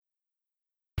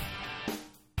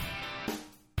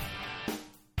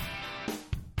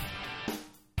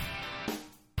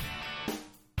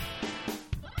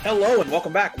Hello and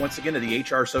welcome back once again to the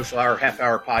HR Social Hour Half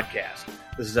Hour Podcast.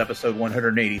 This is episode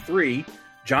 183.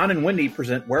 John and Wendy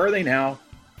present Where Are They Now?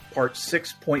 Part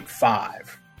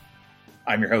 6.5.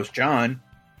 I'm your host, John.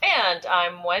 And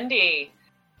I'm Wendy.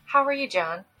 How are you,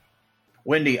 John?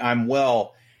 Wendy, I'm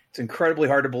well. It's incredibly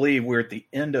hard to believe we're at the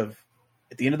end of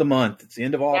the month. It's the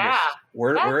end of August. Yeah,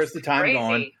 Where has the time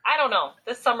gone? I don't know.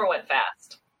 This summer went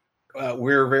fast.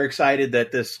 We're very excited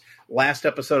that this last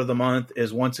episode of the month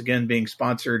is once again being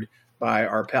sponsored by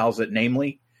our pals at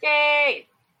Namely. Yay!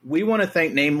 We want to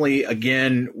thank Namely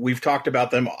again. We've talked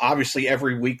about them obviously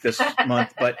every week this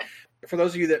month, but for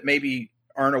those of you that maybe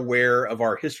aren't aware of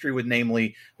our history with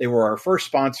Namely, they were our first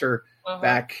sponsor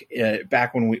back when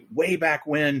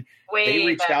they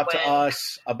reached out to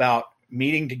us about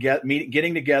getting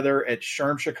together at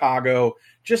SHRM Chicago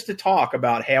just to talk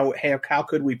about how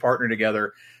could we partner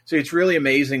together. So it's really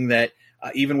amazing that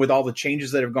even with all the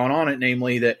changes that have gone on at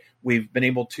Namely, that we've been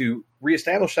able to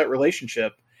reestablish that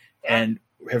relationship and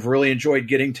have really enjoyed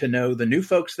getting to know the new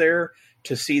folks there,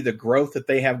 to see the growth that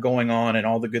they have going on and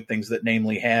all the good things that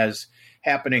Namely has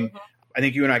happening. Mm-hmm. I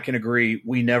think you and I can agree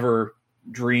we never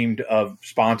dreamed of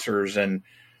sponsors and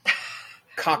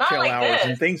cocktail hours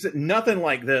and things nothing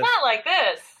like this. Not like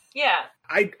this. Yeah.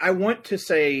 I want to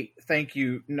say thank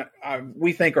you.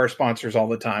 We thank our sponsors all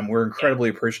the time. We're incredibly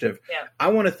appreciative. Yeah. I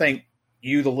want to thank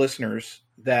you, the listeners,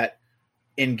 that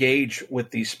engage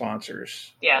with these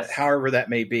sponsors. Yes. However that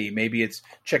may be. Maybe it's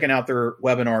checking out their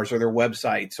webinars or their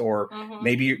websites, or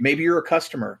maybe you're a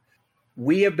customer.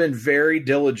 We have been very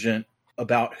diligent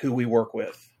about who we work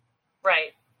with.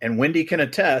 Right. And Wendy can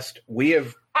attest, we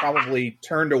have probably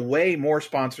turned away more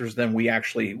sponsors than we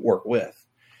actually work with.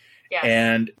 Yes.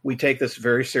 And we take this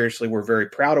very seriously. We're very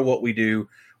proud of what we do.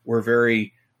 We're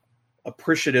very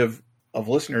appreciative of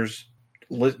listeners,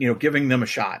 giving them a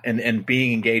shot and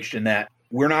being engaged in that.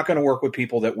 We're not going to work with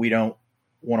people that we don't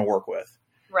want to work with.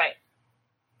 Right.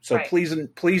 So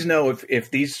please know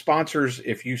if these sponsors,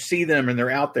 if you see them and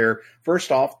they're out there, first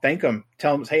off, thank them.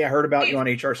 Tell them, hey, I heard about you on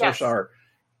HR Social Hour.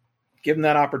 Give them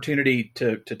that opportunity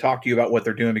to talk to you about what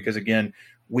they're doing, because, again,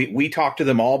 we talk to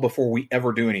them all before we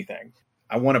ever do anything.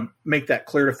 I want to make that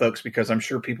clear to folks, because I'm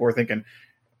sure people are thinking,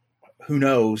 who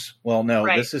knows? Well, no,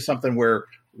 This is something where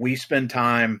we spend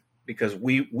time, because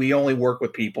we only work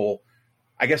with people.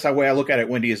 I guess the way I look at it,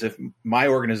 Wendy, is if my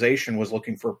organization was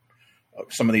looking for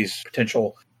some of these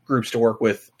potential groups to work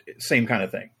with, same kind of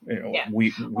thing.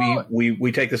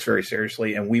 We take this very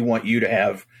seriously, and we want you to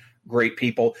have great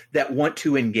people that want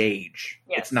to engage.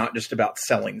 Yes. It's not just about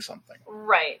selling something.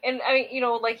 Right. And I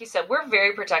mean, like you said, we're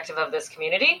very protective of this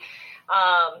community.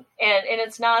 And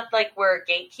it's not like we're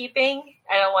gatekeeping.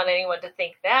 I don't want anyone to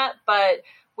think that, but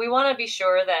we want to be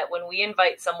sure that when we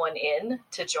invite someone in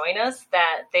to join us,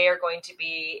 that they are going to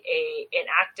be an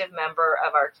active member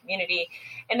of our community.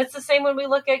 And it's the same when we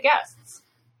look at guests.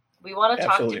 We want to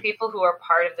talk to people who are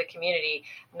part of the community,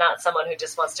 not someone who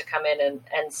just wants to come in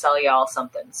and sell y'all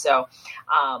something. So,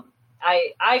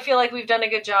 I feel like we've done a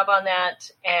good job on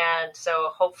that. And so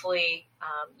hopefully,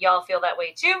 y'all feel that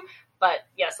way too. But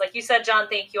yes, like you said, John,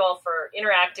 thank you all for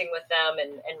interacting with them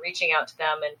and reaching out to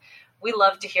them. And we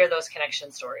love to hear those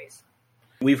connection stories.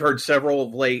 We've heard several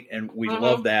of late, and we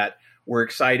love that. We're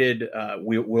excited.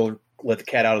 We'll let the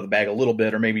cat out of the bag a little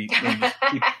bit, or maybe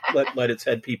let its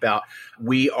head peep out.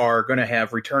 We are going to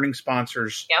have returning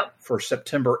sponsors for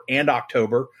September and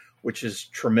October, which is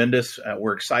tremendous.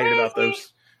 We're excited about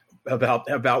those,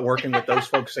 about working with those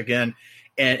folks again.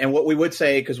 And what we would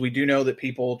say, because we do know that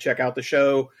people check out the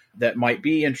show that might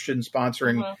be interested in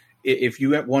sponsoring, if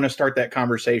you want to start that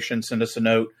conversation, send us a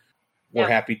note. We're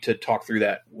happy to talk through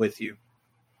that with you.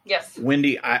 Yes.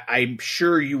 Wendy, I'm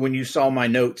sure when you saw my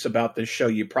notes about this show,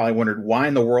 you probably wondered, why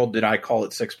in the world did I call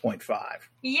it 6.5?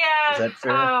 Yeah. Is that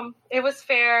fair? It was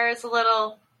fair. It's a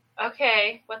little,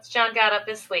 okay, what's John got up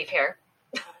his sleeve here?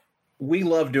 We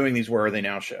love doing these Where Are They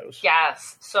Now shows.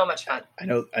 Yes. So much fun.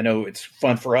 I know it's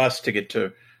fun for us to get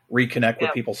to reconnect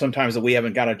with people sometimes that we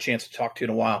haven't got a chance to talk to in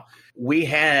a while. We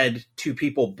had 2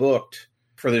 people booked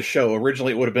for this show.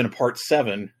 Originally, it would have been a part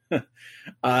 7.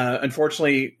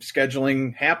 Unfortunately,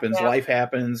 scheduling happens. Yeah. Life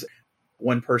happens.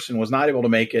 One person was not able to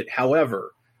make it.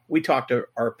 However, we talked to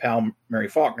our pal, Mary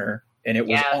Faulkner, and it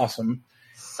was awesome.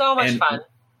 So much fun.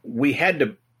 We had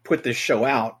to put this show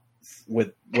out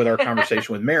with our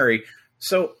conversation with Mary.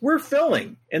 So we're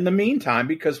filling in the meantime,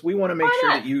 because we want to make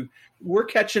sure that we're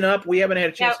catching up. We haven't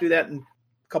had a chance to do that in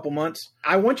a couple months.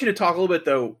 I want you to talk a little bit,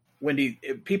 though, Wendy.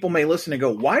 People may listen and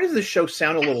go, why does this show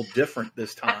sound a little different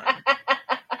this time?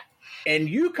 And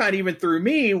you kind of even through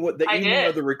me, the evening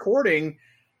of the recording,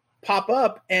 pop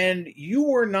up, and you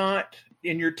were not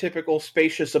in your typical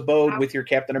spacious abode with your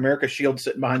Captain America shield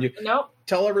sitting behind you. Nope.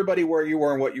 Tell everybody where you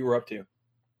were and what you were up to.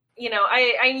 You know,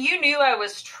 you knew I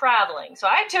was traveling. So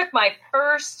I took my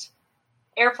first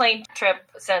airplane trip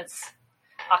since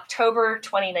October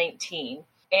 2019.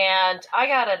 And I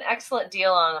got an excellent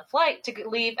deal on a flight to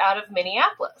leave out of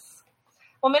Minneapolis.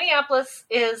 Well, Minneapolis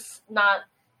is not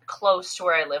close to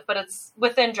where I live, but it's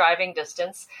within driving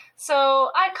distance.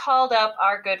 So I called up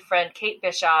our good friend Kate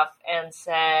Bischoff and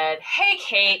said, "Hey,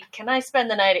 Kate, can I spend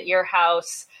the night at your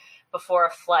house before a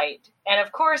flight?" And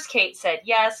of course, Kate said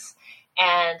yes.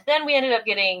 And then we ended up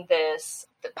getting the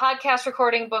podcast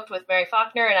recording booked with Mary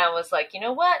Faulkner. And I was like, you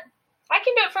know what? I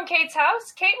can do it from Kate's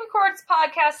house. Kate records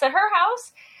podcasts at her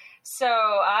house. So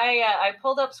I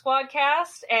pulled up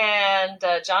Squadcast, and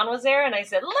John was there, and I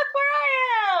said, "Look where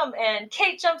I am!" And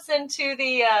Kate jumps into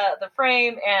the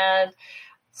frame and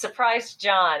surprised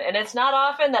John. And it's not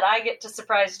often that I get to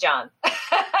surprise John.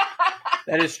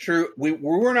 That is true. We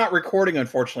were not recording,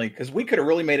 unfortunately, because we could have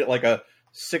really made it like a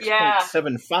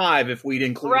 6.75 if we'd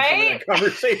included some of that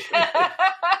conversation.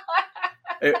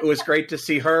 It was great to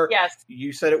see her. Yes.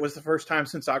 You said it was the first time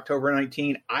since October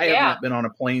 19. I have not been on a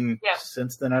plane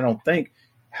since then, I don't think.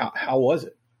 How was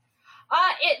it?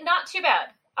 Not too bad.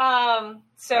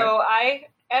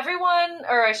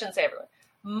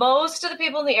 Most of the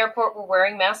people in the airport were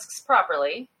wearing masks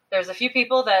properly. There's a few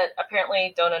people that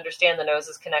apparently don't understand the nose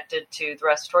is connected to the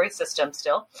respiratory system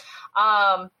still.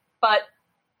 But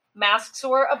masks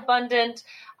were abundant.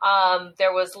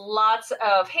 There was lots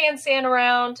of hand sand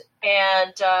around,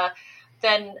 and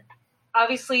then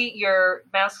obviously your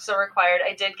masks are required.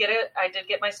 I did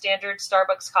get my standard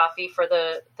Starbucks coffee for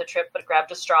the trip, but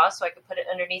grabbed a straw so I could put it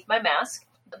underneath my mask.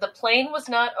 The plane was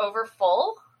not over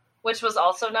full, which was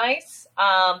also nice.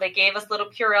 They gave us little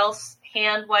Purell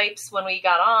hand wipes when we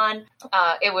got on.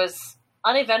 It was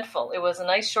uneventful. It was a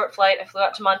nice short flight. I flew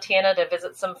out to Montana to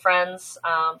visit some friends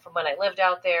from when I lived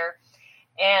out there.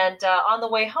 And on the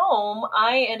way home,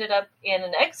 I ended up in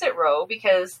an exit row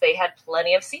because they had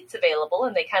plenty of seats available,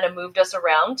 and they kind of moved us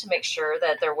around to make sure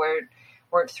that there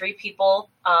weren't three people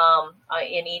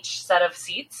in each set of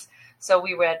seats. So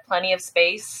we had plenty of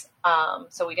space,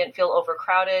 so we didn't feel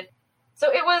overcrowded. So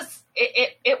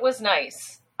it was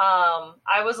nice.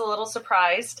 I was a little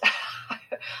surprised.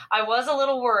 I was a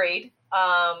little worried,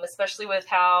 especially with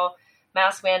how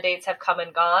mask mandates have come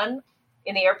and gone.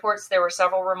 In the airports, there were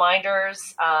several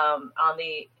reminders on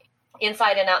the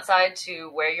inside and outside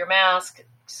to wear your mask,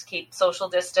 keep social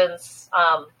distance,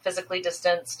 physically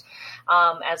distanced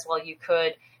as well you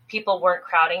could. People weren't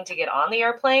crowding to get on the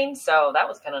airplane, so that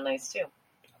was kind of nice too.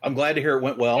 I'm glad to hear it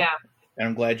went well. Yeah. And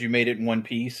I'm glad you made it in one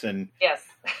piece. And yes.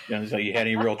 So you had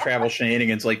any real travel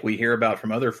shenanigans like we hear about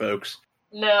from other folks?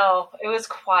 No, it was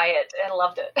quiet. I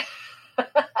loved it.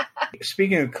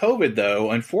 Speaking of COVID,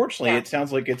 though, unfortunately, it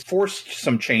sounds like it's forced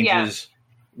some changes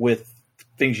with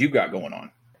things you've got going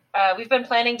on. We've been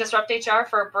planning Disrupt HR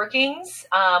for Brookings,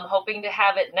 hoping to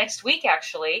have it next week,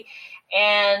 actually.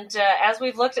 And as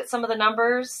we've looked at some of the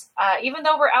numbers, even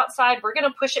though we're outside, we're going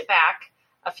to push it back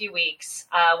a few weeks.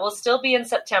 We'll still be in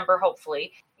September,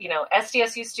 hopefully. You know,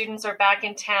 SDSU students are back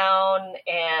in town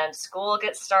and school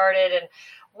gets started, and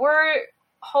we're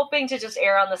hoping to just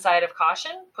err on the side of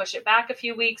caution, push it back a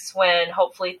few weeks when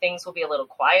hopefully things will be a little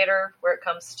quieter where it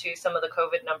comes to some of the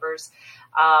COVID numbers.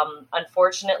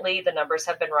 Unfortunately, the numbers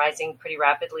have been rising pretty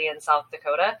rapidly in South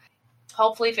Dakota.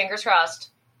 Hopefully, fingers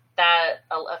crossed, that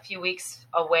a few weeks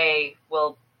away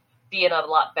will be in a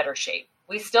lot better shape.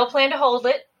 We still plan to hold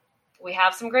it. We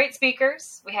have some great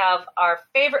speakers. We have our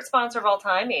favorite sponsor of all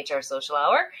time, HR Social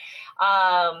Hour.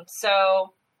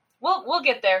 So we'll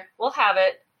get there. We'll have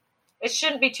it. It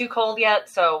shouldn't be too cold yet,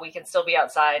 so we can still be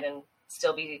outside and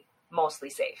still be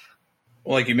mostly safe.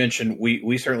 Well, like you mentioned,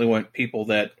 we certainly want people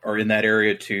that are in that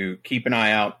area to keep an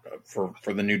eye out for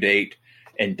the new date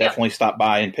and definitely stop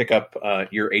by and pick up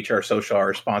your HR Social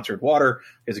Hour sponsored water,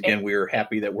 because, again, we are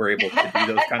happy that we're able to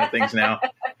do those kind of things now.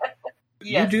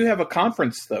 Yes. You do have a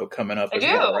conference, though, coming up as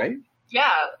well, right?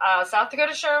 Yeah, South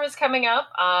Dakota SHRM is coming up.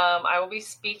 I will be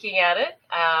speaking at it.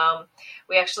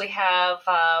 We actually have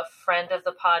a friend of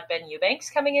the pod, Ben Eubanks,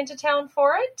 coming into town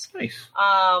for it. Nice.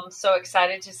 So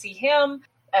excited to see him.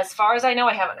 As far as I know,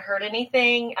 I haven't heard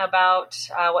anything about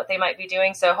what they might be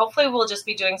doing. So hopefully we'll just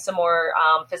be doing some more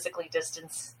physically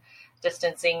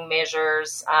distancing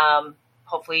measures.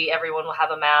 Hopefully everyone will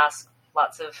have a mask.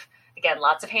 Lots of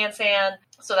hand sand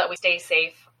so that we stay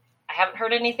safe. I haven't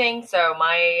heard anything, so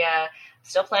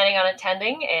still planning on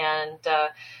attending and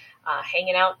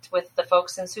hanging out with the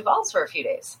folks in Sioux Falls for a few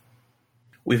days.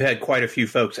 We've had quite a few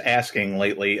folks asking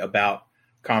lately about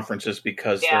conferences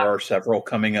because there are several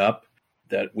coming up.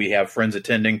 that we have friends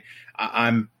attending.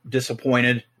 I'm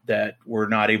disappointed that we're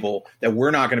not going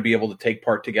to be able to take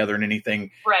part together in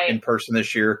anything in person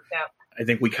this year. Yeah. I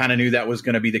think we kind of knew that was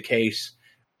going to be the case.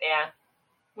 Yeah,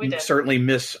 we did. Certainly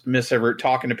miss ever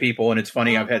talking to people. And it's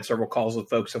funny, I've had several calls with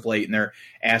folks of late, and they're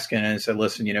asking, and I said,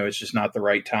 listen, it's just not the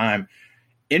right time.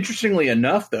 Interestingly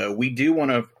enough, though, we do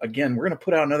want to, again, we're going to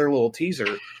put out another little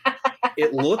teaser.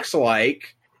 It looks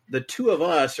like the two of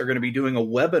us are going to be doing a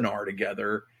webinar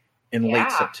together in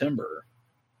late September.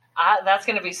 That's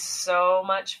going to be so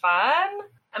much fun.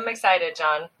 I'm excited,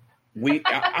 John.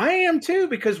 I am too,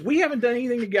 because we haven't done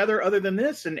anything together other than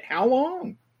this. And how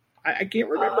long? I can't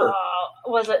remember.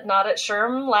 Was it not at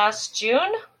SHRM last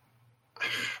June?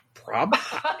 Probably.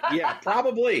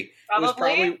 Probably. It was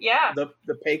probably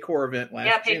the Paycor event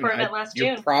last June. Yeah, Paycor event last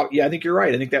June. I think you're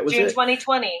right. I think that was June it.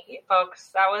 2020, folks.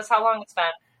 That was how long it's been.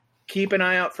 Keep an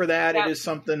eye out for that. Yep. It is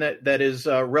something that is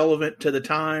relevant to the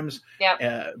times.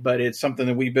 But it's something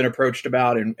that we've been approached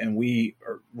about, and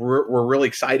we're really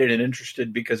excited and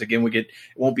interested because, again, it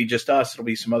won't be just us. It'll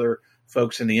be some other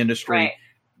folks in the industry. Right.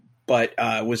 But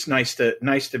it was nice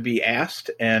to be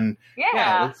asked, and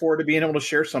I look forward to being able to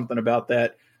share something about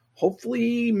that.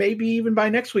 Hopefully, maybe even by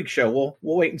next week's show.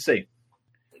 We'll wait and see.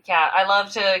 Yeah, I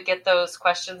love to get those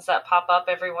questions that pop up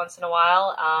every once in a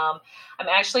while. I'm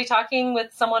actually talking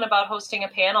with someone about hosting a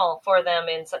panel for them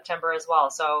in September as well.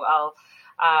 So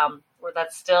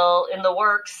that's still in the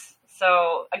works.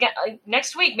 So again,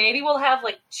 next week, maybe we'll have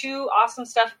like 2 awesome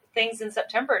things in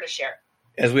September to share.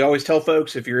 As we always tell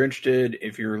folks, if you're interested,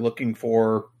 if you're looking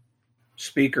for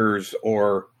speakers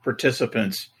or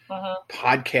participants,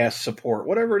 podcast support,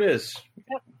 whatever it is,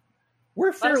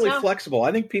 we're fairly flexible.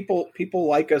 I think people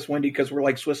like us, Wendy, because we're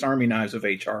like Swiss Army knives of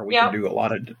HR. We can do a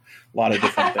lot of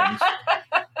different things.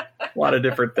 A lot of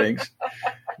different things.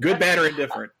 Good, bad, or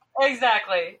indifferent.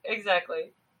 Exactly.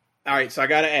 All right, so I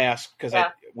got to ask, because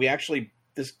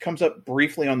this comes up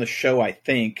briefly on the show, I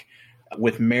think,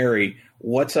 with Mary.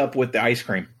 What's up with the ice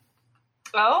cream?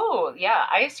 Oh, yeah,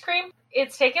 ice cream.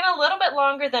 It's taken a little bit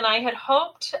longer than I had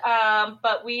hoped,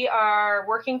 but we are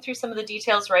working through some of the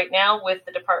details right now with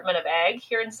the Department of Ag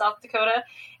here in South Dakota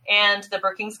and the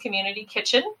Brookings Community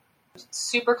Kitchen.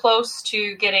 Super close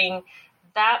to getting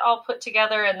that all put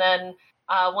together. And then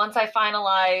once I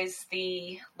finalize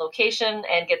the location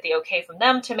and get the okay from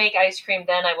them to make ice cream,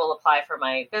 then I will apply for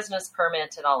my business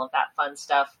permit and all of that fun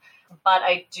stuff. But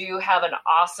I do have an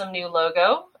awesome new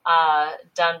logo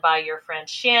done by your friend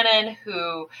Shannon,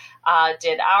 who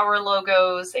did our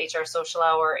logos, HR Social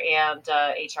Hour and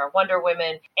HR Wonder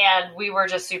Women. And we were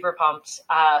just super pumped.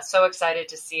 So excited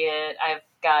to see it. I've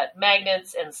got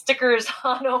magnets and stickers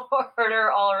on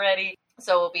order already.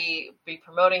 So we'll be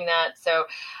promoting that. So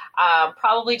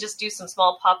probably just do some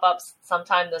small pop-ups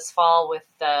sometime this fall with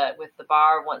the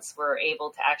bar once we're able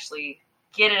to actually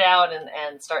get it out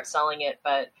and start selling it.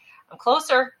 But I'm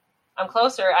closer.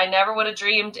 I never would have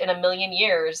dreamed in a million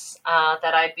years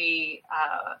that I'd be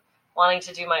wanting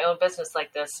to do my own business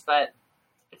like this, but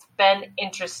it's been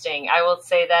interesting. I will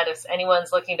say that if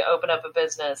anyone's looking to open up a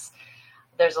business,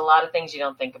 there's a lot of things you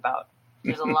don't think about.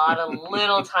 There's a lot of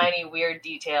little tiny weird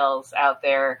details out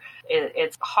there.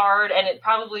 It's hard, and it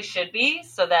probably should be,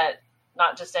 so that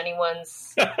not just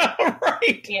anyone's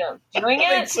right. Doing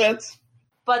that it. Makes sense.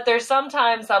 But there's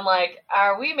sometimes I'm like,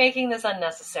 are we making this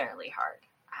unnecessarily hard?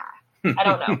 I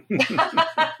don't know.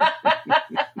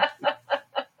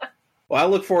 Well, I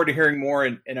look forward to hearing more.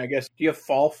 And I guess, do you have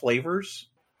fall flavors?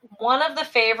 One of the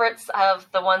favorites of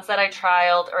the ones that I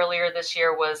trialed earlier this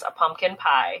year was a pumpkin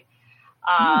pie.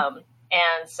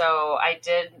 And so I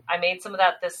made some of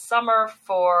that this summer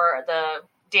for the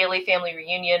Daily Family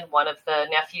Reunion. One of the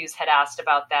nephews had asked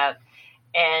about that.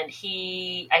 And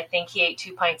I think he ate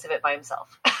 2 pints of it by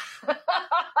himself.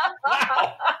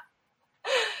 Wow.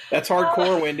 That's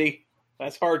hardcore, Wendy.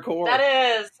 That's hardcore.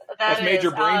 That's made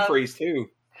your brain freeze too.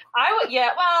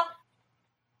 Well,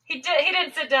 he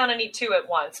didn't sit down and eat 2 at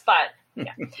once, but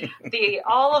yeah.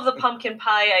 All of the pumpkin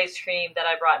pie ice cream that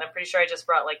I brought, and I'm pretty sure I just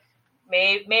brought like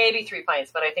maybe 3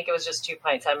 pints, but I think it was just 2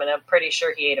 pints. I'm pretty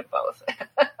sure he ate them both.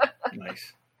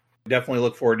 Nice. Definitely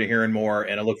look forward to hearing more,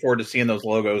 and I look forward to seeing those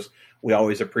logos. We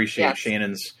always appreciate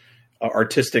Shannon's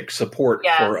artistic support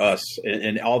for us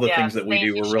and all the things that we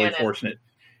do. We're really fortunate.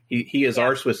 He is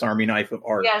our Swiss Army knife of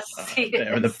art. Yes, he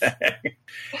is.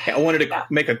 I wanted to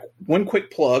make one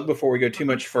quick plug before we go too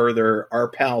much further. Our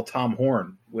pal Tom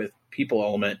Horn with People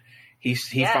Element, he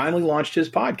finally launched his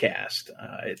podcast.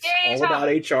 It's all about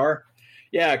HR.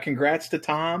 Yeah, congrats to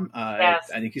Tom. I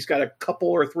think he's got a couple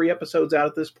or 3 episodes out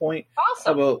at this point.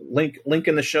 Awesome. I have a link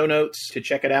in the show notes to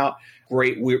check it out.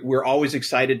 Great. We're always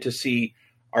excited to see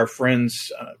our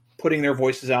friends putting their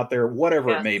voices out there,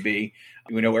 whatever it may be.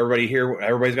 We know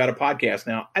everybody's got a podcast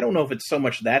now. I don't know if it's so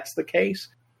much that's the case.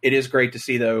 It is great to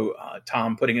see, though,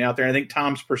 Tom putting it out there. And I think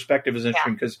Tom's perspective is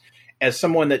interesting because as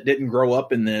someone that didn't grow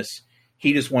up in this,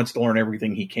 he just wants to learn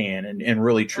everything he can and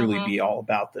really, truly be all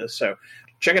about this. So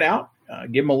check it out.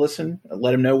 Give him a listen.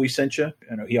 Let him know we sent you.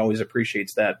 I know he always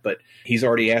appreciates that. But he's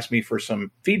already asked me for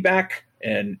some feedback.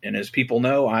 And as people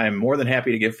know, I'm more than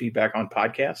happy to give feedback on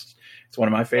podcasts. It's one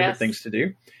of my favorite things to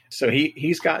do. So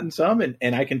he's gotten some,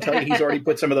 and I can tell you he's already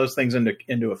put some of those things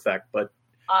into effect. But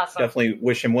definitely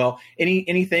wish him well.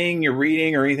 Anything you're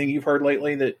reading or anything you've heard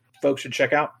lately that folks should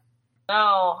check out?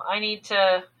 No, I need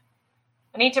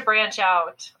to branch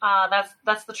out.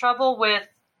 That's the trouble with.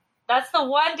 That's the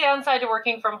one downside to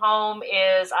working from home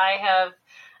is I have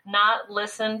not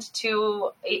listened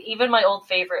to even my old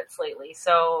favorites lately.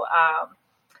 So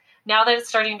now that it's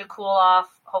starting to cool off,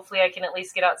 hopefully I can at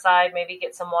least get outside, maybe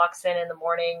get some walks in the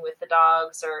morning with the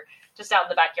dogs or just out in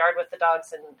the backyard with the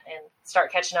dogs and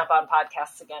start catching up on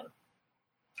podcasts again.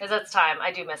 Because it's time.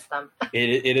 I do miss them.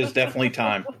 It is definitely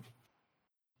time.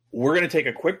 We're going to take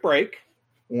a quick break.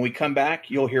 When we come back,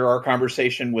 you'll hear our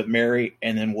conversation with Mary,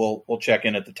 and then we'll check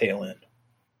in at the tail end.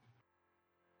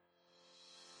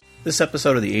 This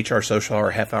episode of the HR Social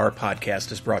Hour Half Hour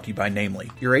Podcast is brought to you by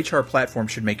Namely. Your HR platform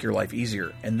should make your life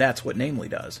easier, and that's what Namely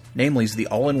does. Namely is the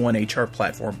all-in-one HR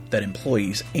platform that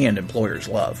employees and employers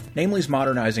love. Namely is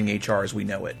modernizing HR as we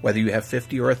know it. Whether you have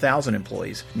 50 or 1,000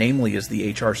 employees, Namely is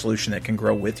the HR solution that can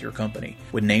grow with your company.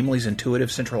 With Namely's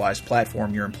intuitive, centralized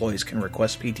platform, your employees can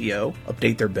request PTO,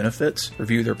 update their benefits,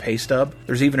 review their pay stub.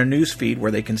 There's even a news feed where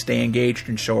they can stay engaged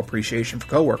and show appreciation for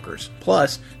coworkers.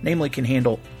 Plus, Namely can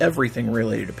handle everything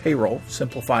related to payroll,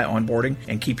 simplify onboarding,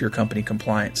 and keep your company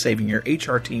compliant, saving your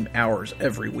HR team hours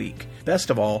every week. Best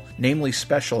of all, Namely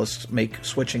specialists make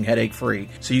switching headache-free,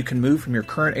 so you can move from your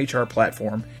current HR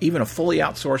platform, even a fully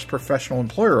outsourced professional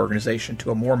employer organization,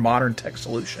 to a more modern tech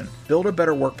solution. Build a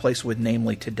better workplace with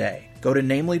Namely today. Go to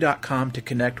namely.com to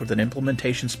connect with an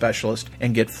implementation specialist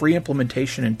and get free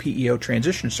implementation and PEO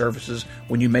transition services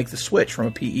when you make the switch from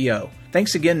a PEO.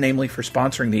 Thanks again, Namely, for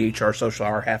sponsoring the HR Social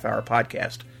Hour Half Hour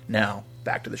Podcast. Now,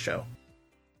 back to the show.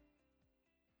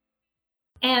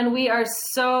 And we are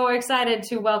so excited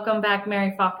to welcome back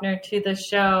Mary Faulkner to the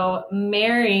show.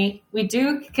 Mary, we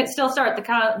do still start the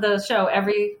show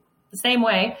the same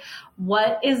way.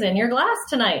 What is in your glass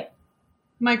tonight?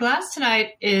 My glass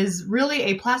tonight is really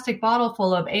a plastic bottle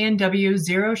full of A&W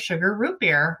Zero Sugar Root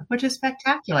Beer, which is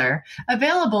spectacular.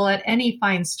 Available at any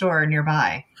fine store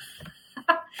nearby.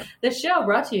 The show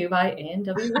brought to you by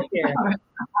A&W Root Beer.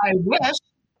 I wish.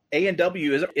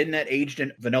 A&W, isn't that aged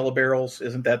in vanilla barrels?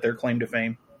 Isn't that their claim to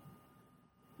fame?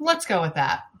 Let's go with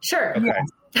that. Sure. Okay. Yes.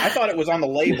 I thought it was on the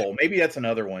label. Maybe that's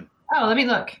another one. Oh, let me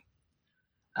look.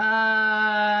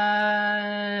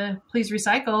 Please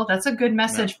recycle. That's a good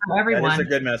message for everyone. That is a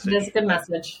good message. That's a good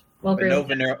message. Well, no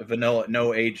vanilla,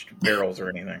 no aged barrels or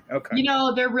anything. Okay. You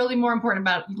know, they're really more important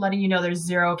about letting you know there's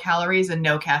 0 calories and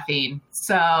no caffeine.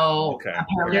 So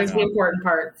there's the important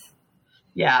parts.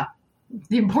 Yeah.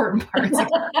 The important parts. We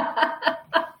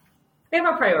have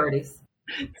our priorities.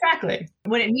 Exactly.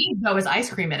 What it needs, though, is ice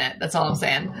cream in it. That's all I'm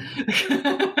saying.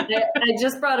 I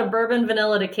just brought a bourbon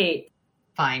vanilla to Kate.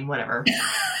 Fine, whatever.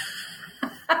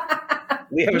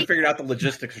 We haven't figured out the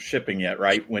logistics of shipping yet,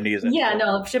 right? Wendy, is it? Yeah,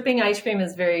 no, shipping ice cream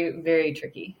is very, very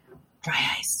tricky. Dry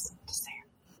ice. Just saying.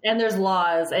 And there's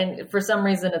laws, and for some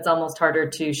reason it's almost harder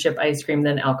to ship ice cream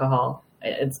than alcohol.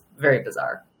 It's very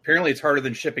bizarre. Apparently it's harder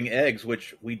than shipping eggs,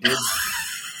 which we did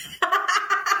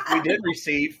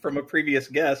receive from a previous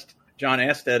guest, John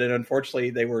Asted, and unfortunately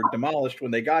they were demolished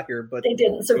when they got here, but they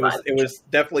didn't survive. It was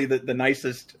definitely the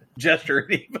nicest gesture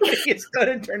anybody has done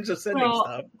in terms of sending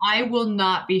stuff. I will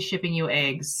not be shipping you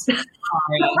eggs.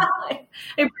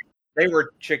 They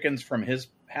were chickens from his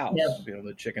house. Yep. You know,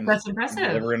 the chickens That's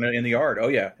impressive. They were in the yard. Oh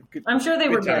yeah. I'm sure they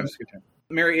were good.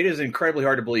 Mary, it is incredibly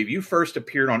hard to believe you first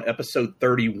appeared on episode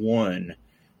 31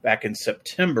 back in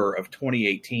September of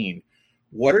 2018.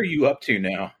 What are you up to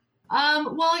now?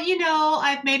 Well, you know,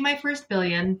 I've made my first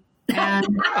billion, and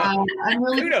I'm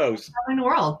really kudos traveling the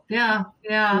world. Yeah.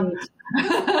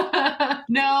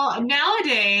 No,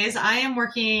 nowadays I am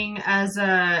working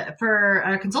for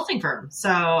a consulting firm. So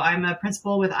I'm a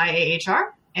principal with IAHR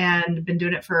and been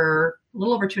doing it for a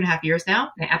little over 2.5 years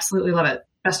now. I absolutely love it.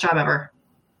 Best job ever.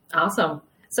 Awesome.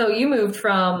 So you moved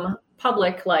from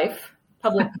public sector.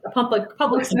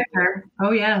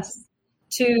 Oh yes.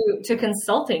 To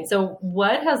consulting. So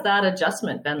what has that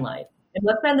adjustment been like? And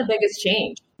what's been the biggest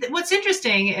change? What's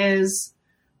interesting is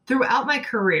throughout my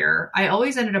career, I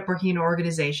always ended up working in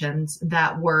organizations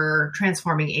that were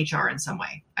transforming HR in some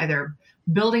way, either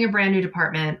building a brand new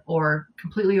department or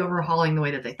completely overhauling the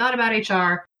way that they thought about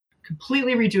HR,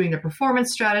 completely redoing their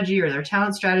performance strategy or their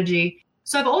talent strategy.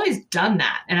 So I've always done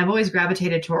that. And I've always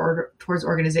gravitated towards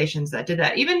organizations that did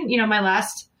that. Even,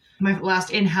 my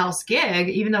last in-house gig,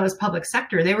 even though it was public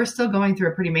sector, they were still going through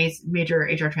a pretty major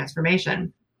HR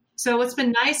transformation. So what's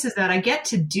been nice is that I get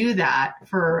to do that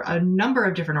for a number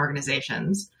of different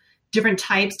organizations, different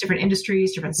types, different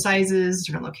industries, different sizes,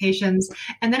 different locations.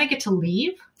 And then I get to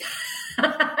leave.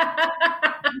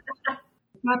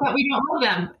 Not that we don't love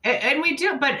them, and we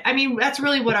do, but I mean, that's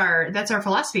really that's our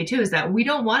philosophy too, is that we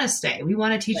don't want to stay. We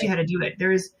want to teach you how to do it.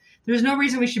 There's no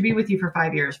reason we should be with you for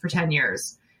 5 years, for 10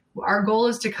 years. Our goal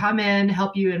is to come in,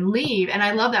 help you, and leave. And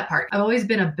I love that part. I've always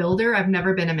been a builder. I've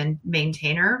never been a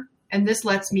maintainer. And this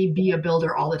lets me be a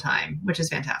builder all the time, which is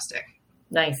fantastic.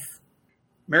 Nice.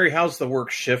 Mary, how's the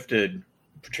work shifted,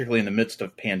 particularly in the midst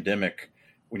of pandemic,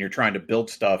 when you're trying to build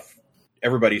stuff?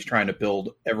 Everybody's trying to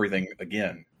build everything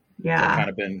again. Yeah. Has that kind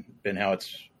of been how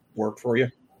it's worked for you?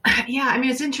 Yeah. I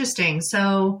mean, it's interesting.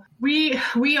 So we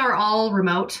are all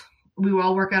remote. We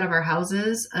all work out of our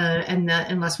houses, and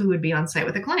that unless we would be on site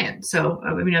with a client. So,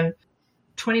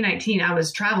 2019, I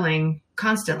was traveling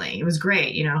constantly. It was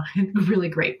great, really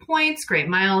great points, great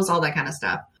miles, all that kind of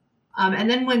stuff.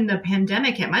 And then when the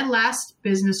pandemic hit, my last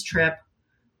business trip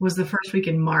was the first week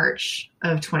in March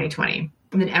of 2020,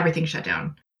 and then everything shut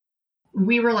down.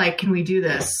 We were like, can we do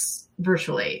this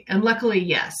virtually? And luckily,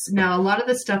 yes. Now, a lot of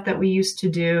the stuff that we used to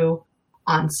do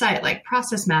on site, like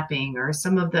process mapping or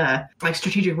some of the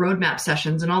strategic roadmap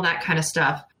sessions and all that kind of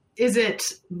stuff, is it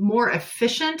more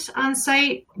efficient on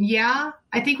site? Yeah.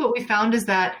 I think what we found is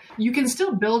that you can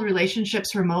still build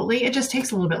relationships remotely. It just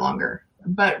takes a little bit longer,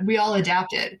 but we all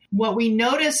adapted. What we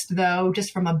noticed, though,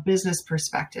 just from a business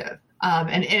perspective,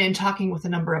 and in talking with a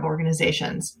number of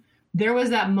organizations, there was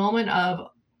that moment of,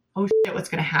 oh shit, what's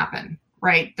going to happen,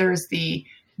 right?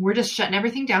 We're just shutting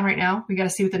everything down right now. We got to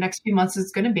see what the next few months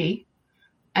is going to be.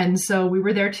 And so we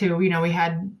were there too. We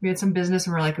had some business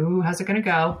and we're like, ooh, how's it going to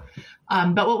go?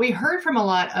 But what we heard from a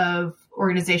lot of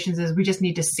organizations is we just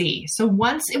need to see. So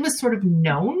once it was sort of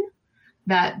known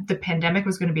that the pandemic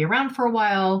was going to be around for a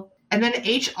while, and then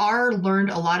HR learned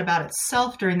a lot about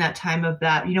itself during that time of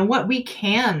that, we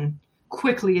can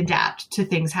quickly adapt to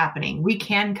things happening. We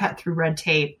can cut through red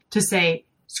tape to say,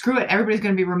 screw it, everybody's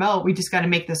going to be remote. We just got to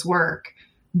make this work.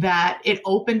 That it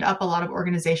opened up a lot of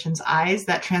organizations' eyes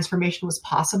that transformation was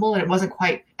possible, and it wasn't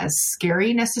quite as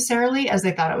scary necessarily as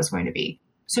they thought it was going to be.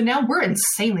 So now we're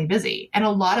insanely busy, and a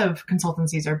lot of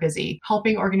consultancies are busy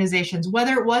helping organizations,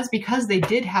 whether it was because they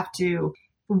did have to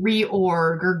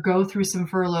reorg or go through some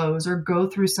furloughs or go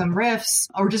through some rifts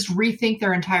or just rethink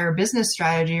their entire business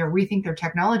strategy or rethink their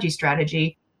technology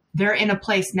strategy. They're in a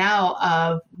place now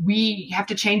of, we have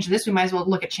to change this. We might as well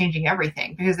look at changing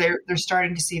everything, because they're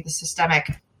starting to see the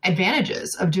systemic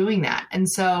advantages of doing that. And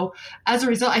so as a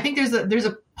result, I think there's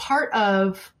a part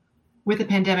of, with the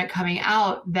pandemic coming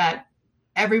out, that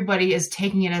everybody is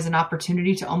taking it as an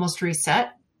opportunity to almost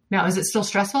reset. Now, is it still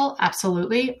stressful?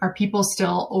 Absolutely. Are people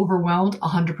still overwhelmed?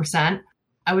 100%.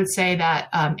 I would say that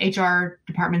HR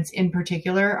departments in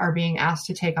particular are being asked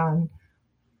to take on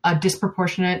a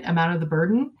disproportionate amount of the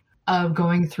burden of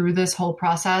going through this whole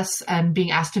process and being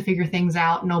asked to figure things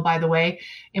out. No, by the way,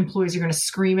 employees are going to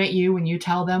scream at you when you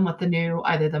tell them what the new,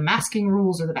 either the masking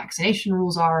rules or the vaccination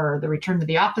rules are, or the return to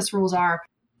the office rules are.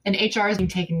 And HR is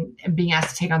being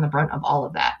asked to take on the brunt of all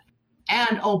of that.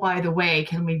 And, oh, by the way,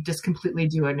 can we just completely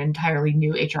do an entirely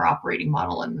new HR operating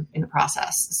model in the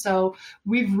process? So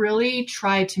we've really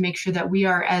tried to make sure that we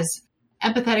are as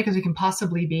empathetic as we can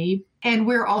possibly be. And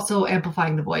we're also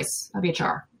amplifying the voice of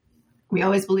HR. We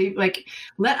always believe,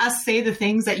 let us say the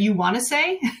things that you want to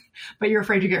say, but you're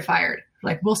afraid to get fired.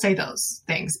 We'll say those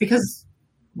things, because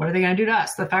what are they going to do to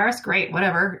us? They fire us? Great,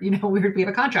 whatever. We have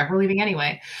a contract. We're leaving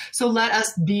anyway. So let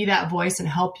us be that voice and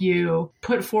help you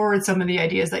put forward some of the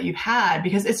ideas that you've had,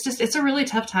 because it's a really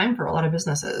tough time for a lot of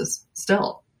businesses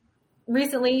still.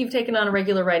 Recently, you've taken on a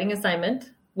regular writing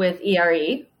assignment with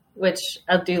ERE, which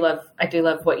I do love. I do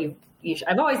love what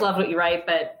I've always loved what you write,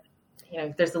 but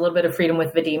there's a little bit of freedom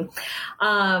with Vadim.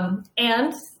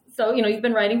 And so, you've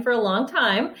been writing for a long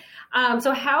time.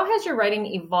 So how has your writing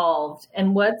evolved,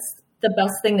 and what's the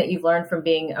best thing that you've learned from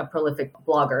being a prolific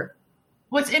blogger?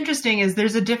 What's interesting is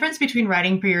there's a difference between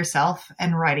writing for yourself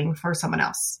and writing for someone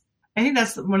else. I think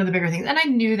that's one of the bigger things. And I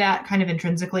knew that kind of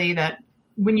intrinsically, that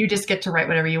when you just get to write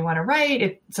whatever you want to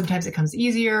write, sometimes it comes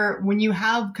easier. When you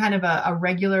have kind of a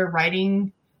regular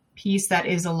writing piece that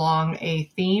is along a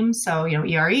theme. So,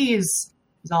 ERE is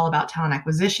all about talent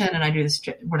acquisition, and I do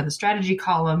one of the strategy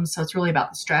columns. So it's really about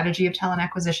the strategy of talent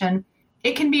acquisition.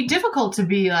 it can be difficult to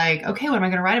be like, okay, what am I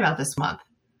going to write about this month?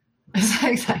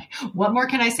 It's like, what more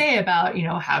can I say about,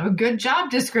 have a good job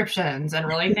descriptions and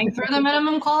really think through the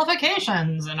minimum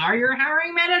qualifications, and are your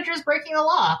hiring managers breaking the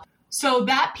law? So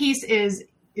that piece is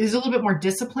a little bit more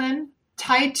discipline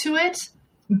tied to it.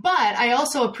 But I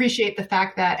also appreciate the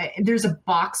fact that there's a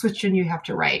box which you have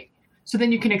to write. So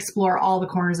then you can explore all the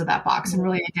corners of that box and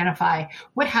really identify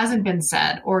what hasn't been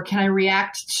said, or can I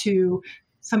react to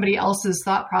somebody else's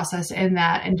thought process in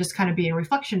that and just kind of be a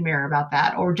reflection mirror about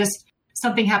that, or just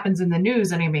something happens in the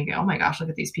news and I may go, oh my gosh, look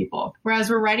at these people. Whereas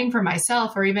we're writing for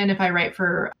myself, or even if I write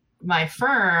for my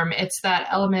firm, it's that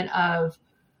element of,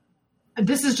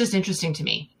 this is just interesting to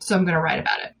me, so I'm going to write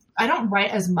about it. I don't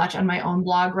write as much on my own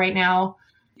blog right now.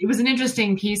 It was an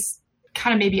interesting piece,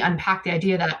 kind of maybe unpack the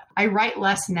idea that I write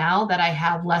less now that I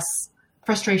have less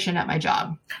frustration at my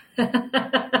job. Which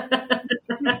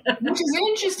is an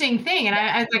interesting thing. And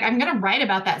I'm going to write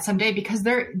about that someday, because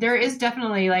there is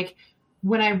definitely, like,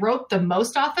 when I wrote the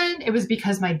most often, it was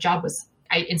because my job was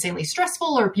insanely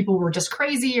stressful, or people were just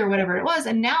crazy, or whatever it was.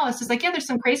 And now it's just like, yeah, there's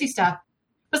some crazy stuff.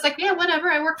 It's like, yeah, whatever.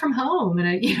 I work from home, and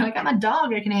I got my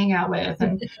dog I can hang out with.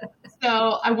 And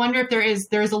so I wonder if there is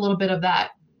a little bit of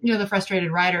that, the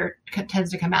frustrated writer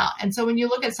tends to come out. And so when you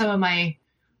look at some of my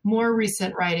more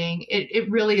recent writing, it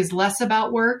really is less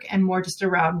about work and more just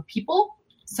around people.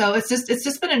 So it's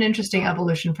just been an interesting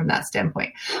evolution from that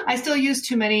standpoint. I still use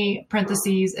too many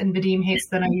parentheses, and Vadim hates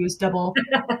that I use double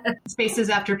spaces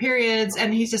after periods,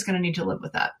 and he's just going to need to live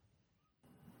with that.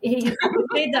 He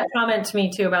made that comment to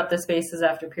me too about the spaces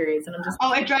after periods, and I'm just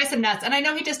it drives him nuts. And I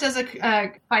know he just does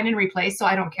a find and replace, so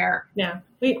I don't care. Yeah,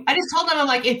 I just told him, I'm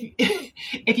like,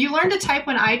 if you learn to type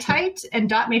when I typed and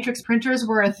dot matrix printers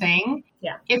were a thing,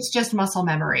 yeah, it's just muscle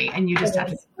memory, and you just have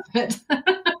to do it.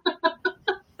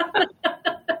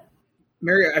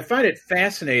 Mary, I find it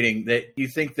fascinating that you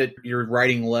think that you're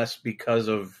writing less because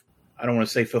of, I don't want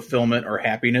to say fulfillment or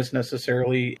happiness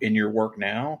necessarily in your work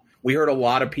now. We heard a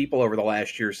lot of people over the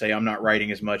last year say, I'm not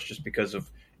writing as much just because of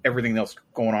everything else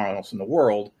going on else in the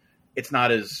world. It's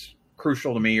not as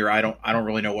crucial to me, or I don't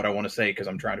really know what I want to say because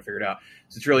I'm trying to figure it out.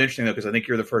 So it's really interesting though, because I think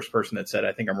you're the first person that said,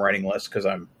 I think I'm writing less because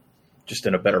I'm just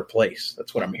in a better place.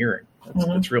 That's what I'm hearing.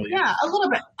 That's really a little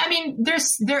bit. I mean, there's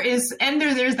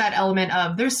that element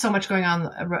of, there's so much going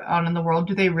on in the world.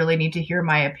 Do they really need to hear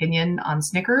my opinion on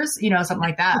Snickers? Something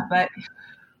like that. But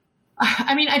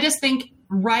I mean, I just think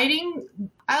writing,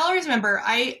 I always remember,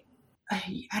 I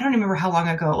don't remember how long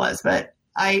ago it was, but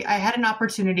I had an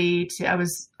opportunity I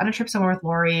was on a trip somewhere with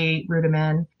Lori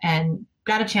Rudiman and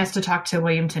got a chance to talk to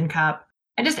William Tincup.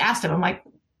 I just asked him, I'm like,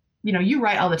 you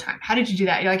write all the time. How did you do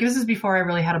that? You're like, this is before I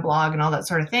really had a blog and all that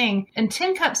sort of thing. And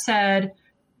Tincup said,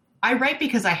 I write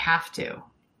because I have to,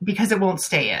 because it won't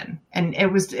stay in. And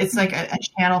it's like a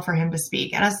channel for him to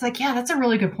speak. And I was like, yeah, that's a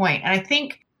really good point. And I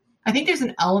think there's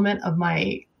an element of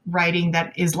my writing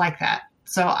that is like that.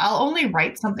 So I'll only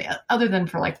write something other than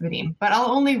for like Vadim, but I'll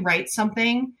only write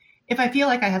something if I feel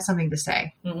like I have something to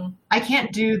say. Mm-hmm. I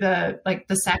can't do the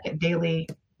Sackett Daily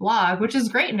blog, which is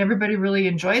great and everybody really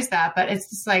enjoys that, but it's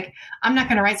just like, I'm not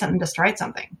going to write something just to write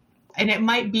something. And it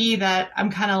might be that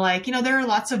I'm kind of like, there are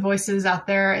lots of voices out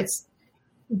there.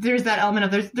 There's that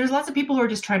element of there's lots of people who are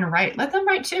just trying to write. Let them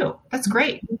write too. That's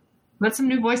great. Let some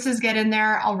new voices get in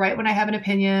there. I'll write when I have an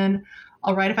opinion.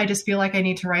 I'll write if I just feel like I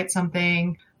need to write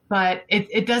something, but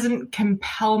it doesn't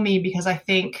compel me, because I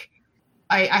think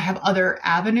I have other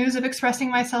avenues of expressing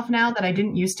myself now that I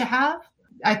didn't used to have.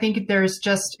 I think it's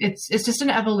just an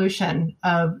evolution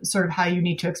of sort of how you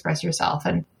need to express yourself.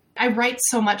 And I write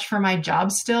so much for my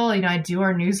job still. I do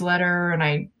our newsletter, and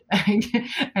I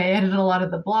edit a lot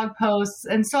of the blog posts.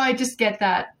 And so I just get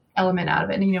that element out of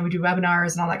it. And, we do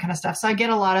webinars and all that kind of stuff. So I get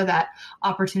a lot of that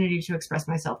opportunity to express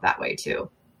myself that way too.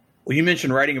 Well, you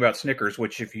mentioned writing about Snickers,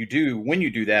 which when you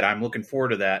do that, I'm looking forward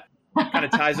to that. Kind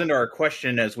of ties into our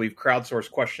question as we've crowdsourced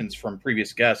questions from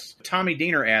previous guests. Tommy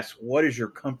Diener asks, what is your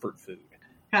comfort food?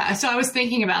 So I was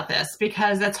thinking about this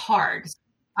because that's hard.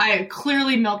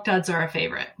 Clearly Milk Duds are a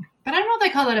favorite, but I don't know if they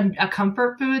call it a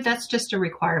comfort food. That's just a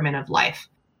requirement of life.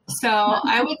 So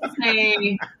I would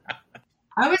say,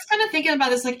 I was kind of thinking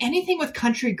about this, like anything with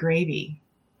country gravy.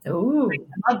 Ooh.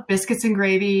 I love biscuits and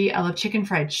gravy. I love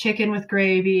fried chicken with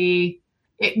gravy.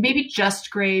 Maybe just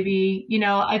gravy.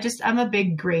 I'm a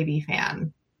big gravy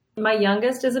fan. My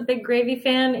youngest is a big gravy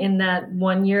fan. In that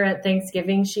one year at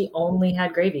Thanksgiving, she only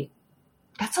had gravy.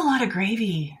 That's a lot of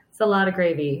gravy. It's a lot of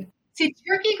gravy. See,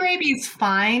 turkey gravy is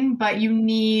fine, but you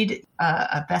need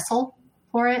a vessel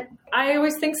for it. I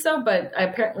always think so, but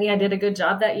apparently I did a good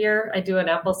job that year. I do an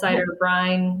apple cider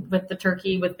brine with the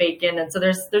turkey with bacon, and so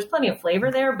there's plenty of flavor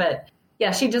there. But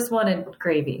Yeah, she just wanted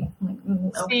gravy. Like,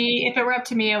 okay. See, if it were up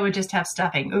to me, I would just have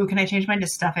stuffing. Ooh, can I change mine to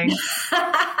stuffing?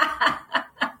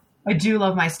 I do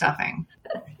love my stuffing.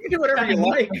 You do whatever you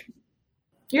like.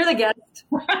 You're the guest.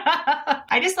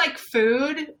 I just like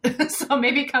food, so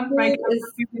maybe come find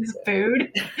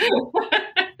food.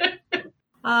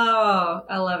 Oh,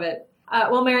 I love it.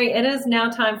 Well, Mary, it is now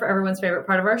time for everyone's favorite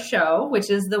part of our show, which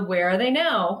is the Where Are They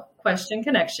Now question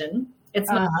connection. It's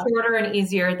much shorter and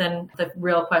easier than the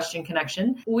real question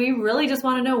connection. We really just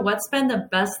want to know what's been the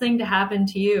best thing to happen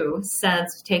to you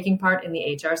since taking part in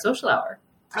the HR Social Hour.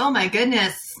 Oh my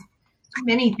goodness.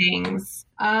 Many things.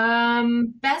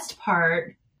 Best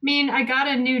part. I mean, I got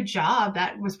a new job.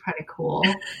 That was pretty cool.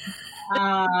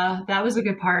 That was a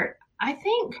good part. I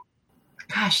think,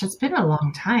 gosh, it's been a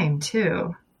long time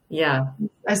too. Yeah.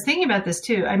 I was thinking about this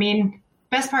too. I mean,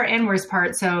 best part and worst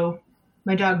part. So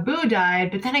my dog Boo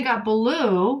died, but then I got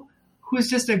Baloo, who's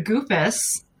just a goofus.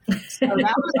 So that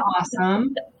was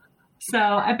awesome. So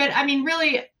I mean,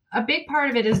 really, a big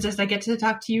part of it is just I get to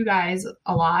talk to you guys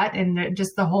a lot and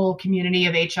just the whole community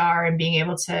of HR and being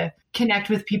able to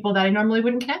connect with people that I normally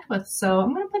wouldn't connect with. So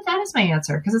I'm going to put that as my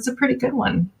answer because it's a pretty good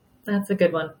one. That's a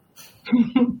good one.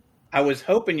 I was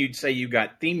hoping you'd say you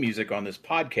got theme music on this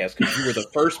podcast because you were the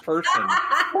first person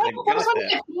that got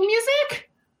that. Theme music?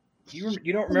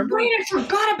 You don't remember? Wait, I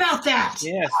forgot about that.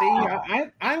 Yeah, see,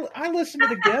 I listen to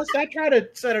the guests. I try to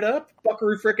set it up.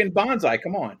 Buckaroo frickin' Bonsai,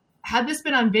 come on. Had this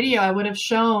been on video, I would have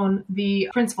shown the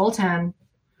Prince Voltan.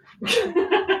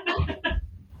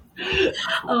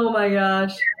 Oh my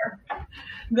gosh.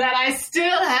 That I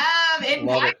still have in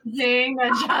packaging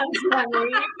that John sent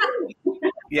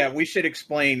me. Yeah, we should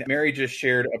explain. Mary just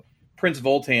shared a Prince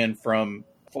Voltan from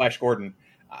Flash Gordon.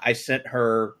 I sent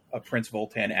her a Prince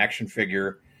Voltan action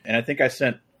figure, and I think I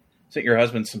sent your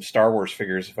husband some Star Wars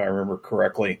figures, if I remember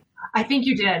correctly. I think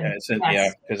you did.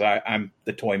 Yeah, because I'm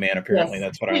the toy man, apparently.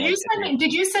 Yes. That's what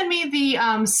Did you send me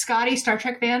the Scotty Star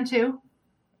Trek van, too?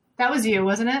 That was you,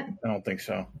 wasn't it? I don't think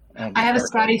so. I have a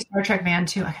Scotty Star Trek van,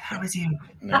 too. I thought that was you.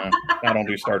 No, I don't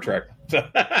do Star Trek.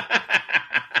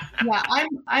 Yeah,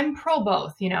 I'm pro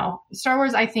both, you know. Star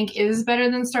Wars, I think, is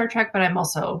better than Star Trek, but I'm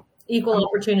also... Equal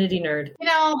opportunity nerd. You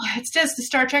know, it's just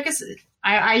Star Trek is...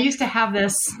 I used to have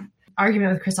this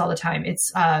argument with Chris all the time.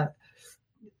 It's...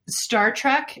 Star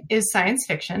Trek is science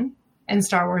fiction and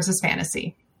Star Wars is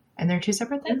fantasy. And they're two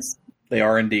separate things. They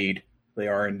are indeed.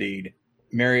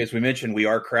 Mary, as we mentioned, we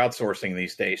are crowdsourcing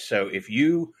these days. So if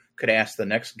you could ask the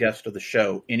next guest of the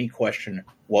show any question,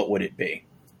 what would it be?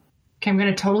 Okay, I'm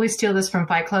going to totally steal this from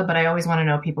Fight Club, but I always want to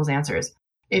know people's answers.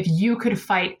 If you could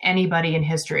fight anybody in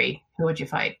history, who would you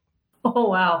fight? Oh,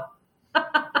 wow.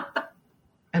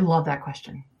 I love that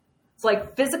question. It's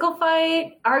like physical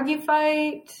fight, argue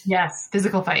fight. Yes,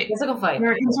 physical fight. Physical fight.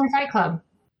 Americans from Fight Club.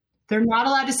 They're not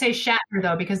allowed to say Shatner,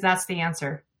 though, because that's the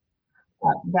answer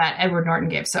that Edward Norton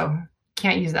gave. So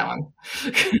can't use that one.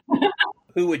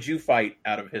 Who would you fight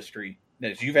out of history?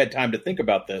 As you've had time to think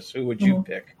about this, who would you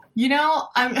pick? You know,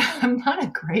 I'm not a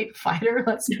great fighter.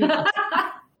 Let's be honest.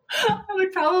 I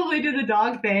would probably do the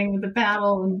dog thing with the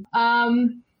paddle.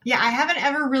 Yeah, I haven't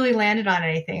ever really landed on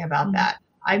anything about that.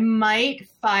 I might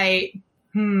fight.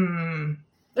 Well,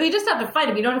 you just have to fight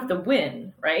him. You don't have to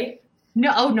win, right?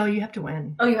 No. Oh, no, you have to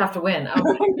win. Oh, you have to win.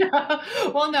 Oh. No.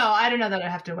 Well, no, I don't know that I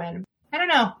have to win. I don't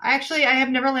know. I have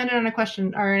never landed on a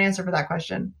question or an answer for that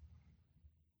question.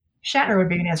 Shatner would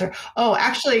be an answer. Oh,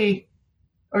 actually,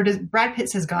 or does Brad Pitt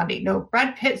says Gandhi? No,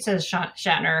 Brad Pitt says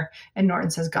Shatner and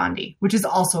Norton says Gandhi, which is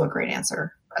also a great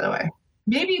answer, by the way.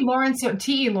 Maybe Lawrence,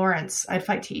 T.E. Lawrence. I'd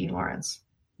fight T.E. Lawrence.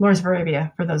 Lawrence of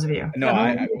Arabia, for those of you. No,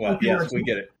 yes, we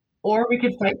get it. Or we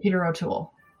could fight Peter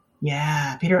O'Toole.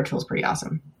 Yeah, Peter O'Toole's pretty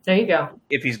awesome. There you go.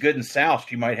 If he's good and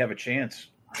soused, you might have a chance.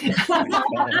 Which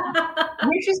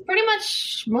is pretty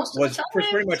much most of the time.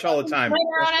 Pretty much all the time.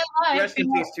 Rest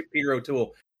in peace to Peter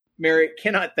O'Toole. Mary,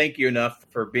 cannot thank you enough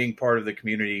for being part of the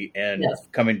community and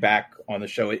coming back on the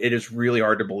show. It is really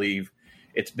hard to believe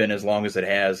it's been as long as it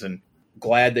has, and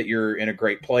glad that you're in a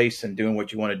great place and doing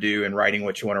what you want to do and writing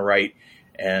what you want to write.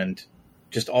 And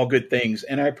just all good things.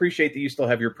 And I appreciate that you still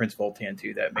have your Prince Voltan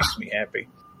too. That makes me happy.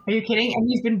 Are you kidding? And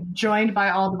he's been joined by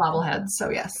all the bobbleheads. So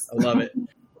yes. I love it.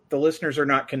 The listeners are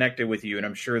not connected with you, and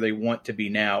I'm sure they want to be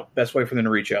now. Best way for them to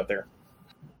reach out there?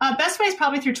 Best way is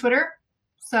probably through Twitter.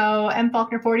 So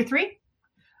mfaulkner43.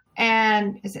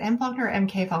 And is it M Faulkner or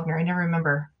MK Faulkner? I never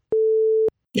remember.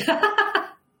 I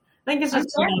think it's just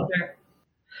Faulkner.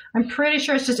 I'm pretty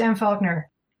sure it's just M Faulkner.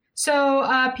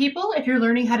 So people, if you're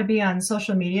learning how to be on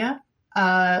social media,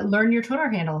 learn your Twitter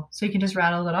handle so you can just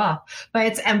rattle it off. But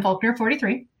it's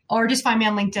mfaulkner43, or just find me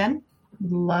on LinkedIn.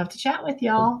 Love to chat with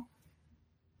y'all.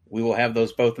 We will have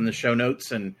those both in the show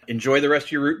notes, and enjoy the rest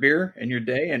of your root beer and your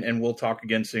day, and we'll talk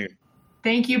again soon.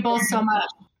 Thank you both so much.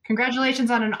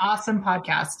 Congratulations on an awesome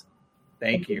podcast.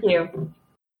 Thank you. Thank you.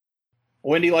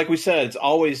 Wendy, like we said, it's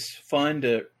always fun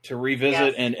to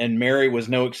revisit, and Mary was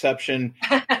no exception.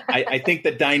 I think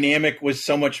the dynamic was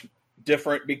so much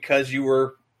different because you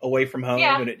were away from home,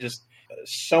 and it just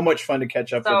so much fun to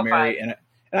catch up with Mary. And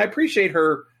I appreciate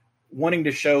her wanting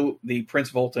to show the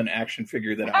Prince Volton action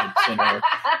figure that I sent her.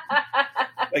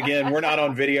 Again, we're not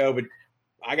on video, but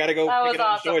I got to go pick it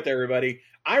up and show it to everybody.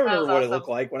 I remember what it looked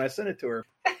like when I sent it to her.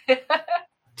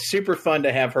 Super fun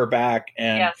to have her back.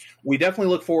 And we definitely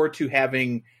look forward to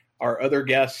having our other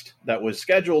guest that was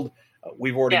scheduled.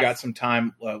 We've already got some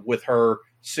time with her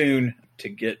soon to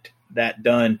get that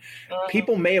done.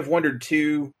 People may have wondered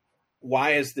too,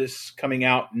 why is this coming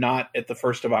out not at the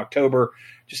 1st of October?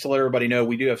 Just to let everybody know,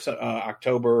 we do have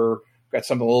October, got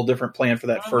something a little different planned for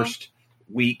that first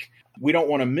week. We don't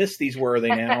want to miss these Where Are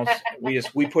They Nows.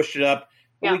 We pushed it up.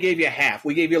 But we gave you a half.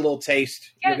 We gave you a little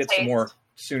taste. You'll get some more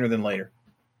sooner than later.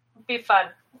 It'll be fun.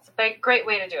 It's a great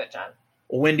way to do it, John.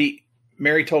 Well, Wendy,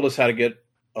 Mary told us how to get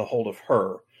a hold of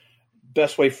her.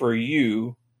 Best way for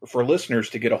you, for listeners,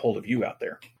 to get a hold of you out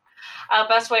there.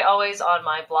 Best way always on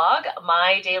my blog,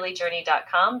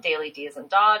 mydailyjourney.com. Daily D as in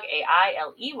dog,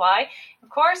 AILEY. Of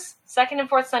course, second and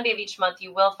fourth Sunday of each month,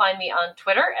 you will find me on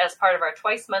Twitter as part of our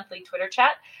twice monthly Twitter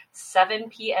chat, 7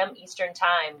 p.m. Eastern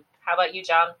Time. How about you,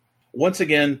 John? Once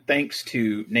again, thanks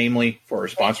to Namely for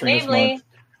sponsoring this month.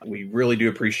 We really do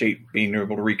appreciate being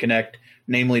able to reconnect.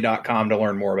 Namely.com to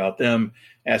learn more about them.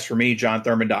 As for me,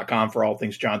 johnthurman.com for all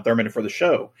things John Thurman, and for the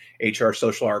show,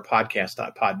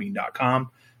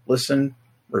 hrsocialhourpodcast.podbean.com. Listen,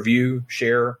 review,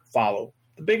 share, follow.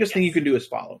 The biggest thing you can do is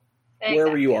follow. Exactly.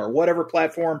 Wherever you are, whatever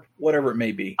platform, whatever it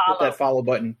may be. Hit that follow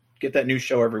button. Get that new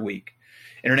show every week.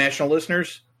 International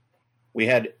listeners, we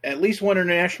had at least one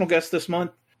international guest this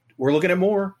month. We're looking at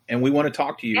more, and we want to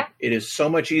talk to you. Yeah. It is so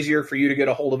much easier for you to get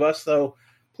a hold of us, though.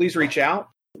 Please reach out.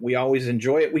 We always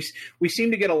enjoy it. We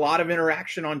seem to get a lot of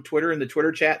interaction on Twitter and the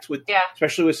Twitter chats,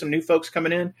 especially with some new folks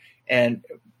coming in. And,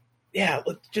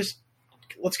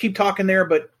 let's keep talking there,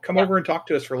 but come over and talk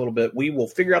to us for a little bit. We will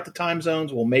figure out the time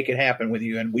zones. We'll make it happen with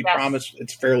you, and we promise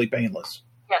it's fairly painless.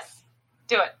 Yes.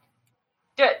 Do it.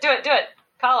 Do it.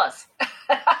 Call us.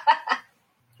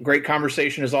 Great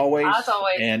conversation as always. As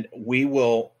always. And we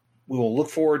will look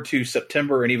forward to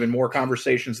September and even more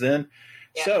conversations then.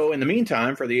 Yes. So in the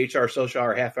meantime, for the HR Social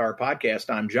Hour Half Hour Podcast,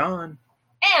 I'm John.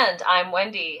 And I'm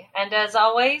Wendy. And as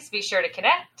always, be sure to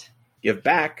connect, give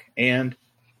back, and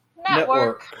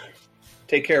network.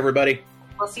 Take care, everybody.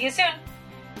 We'll see you soon.